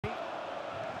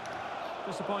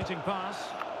Disappointing pass.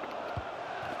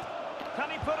 Can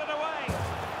he put it away?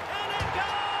 And it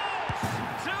goes!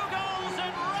 2 goals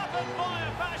in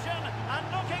rapid-fire fashion and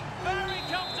looking very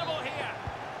comfortable here.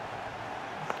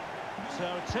 So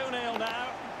 2-0 now.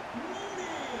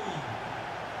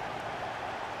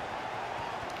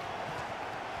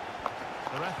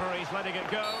 The referee's letting it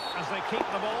go as they keep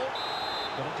the ball.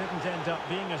 But it didn't end up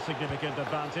being a significant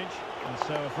advantage. And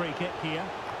so a free kick here.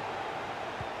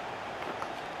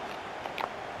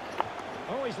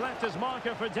 Oh, he's left his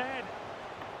marker for dead.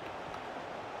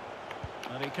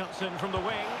 And he cuts in from the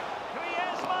wing.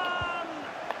 Griezmann!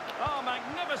 Oh,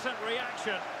 magnificent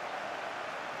reaction.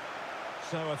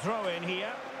 So a throw in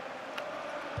here.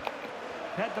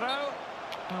 Pedro.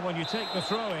 Well, when you take the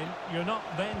throw-in, you're not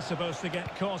then supposed to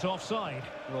get caught offside.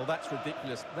 Well, that's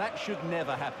ridiculous. That should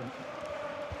never happen.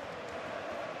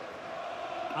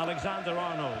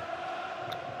 Alexander-Arnold.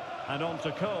 And on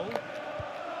to Cole.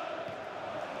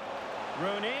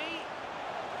 Rooney.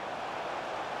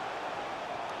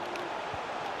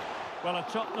 Well, a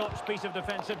top-notch piece of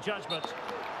defensive judgment.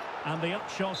 And the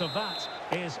upshot of that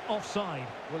is offside.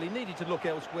 Well, he needed to look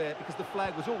elsewhere because the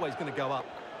flag was always going to go up.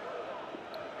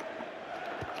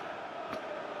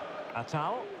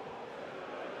 Atal.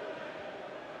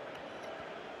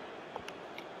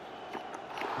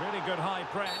 Really good high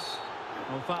press.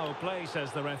 Well, foul play,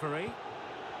 says the referee.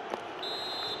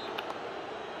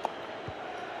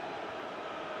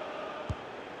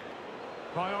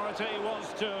 Priority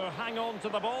was to hang on to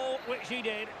the ball, which he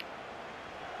did.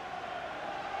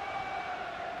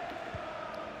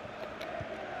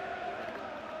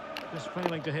 Just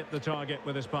failing to hit the target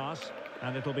with his pass,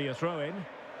 and it'll be a throw-in.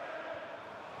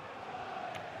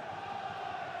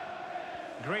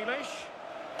 Grealish.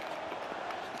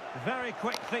 Very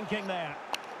quick thinking there.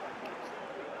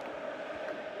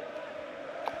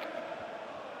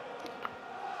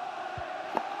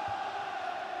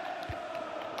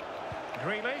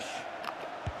 Grealish.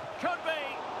 Could be.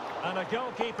 And a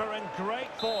goalkeeper in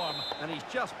great form. And he's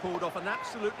just pulled off an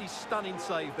absolutely stunning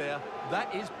save there.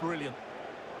 That is brilliant.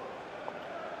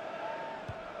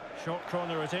 Short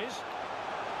corner it is.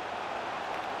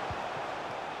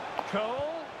 Cole.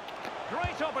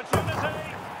 Great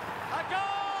opportunity. A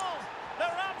goal!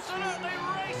 They're absolutely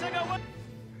racing away.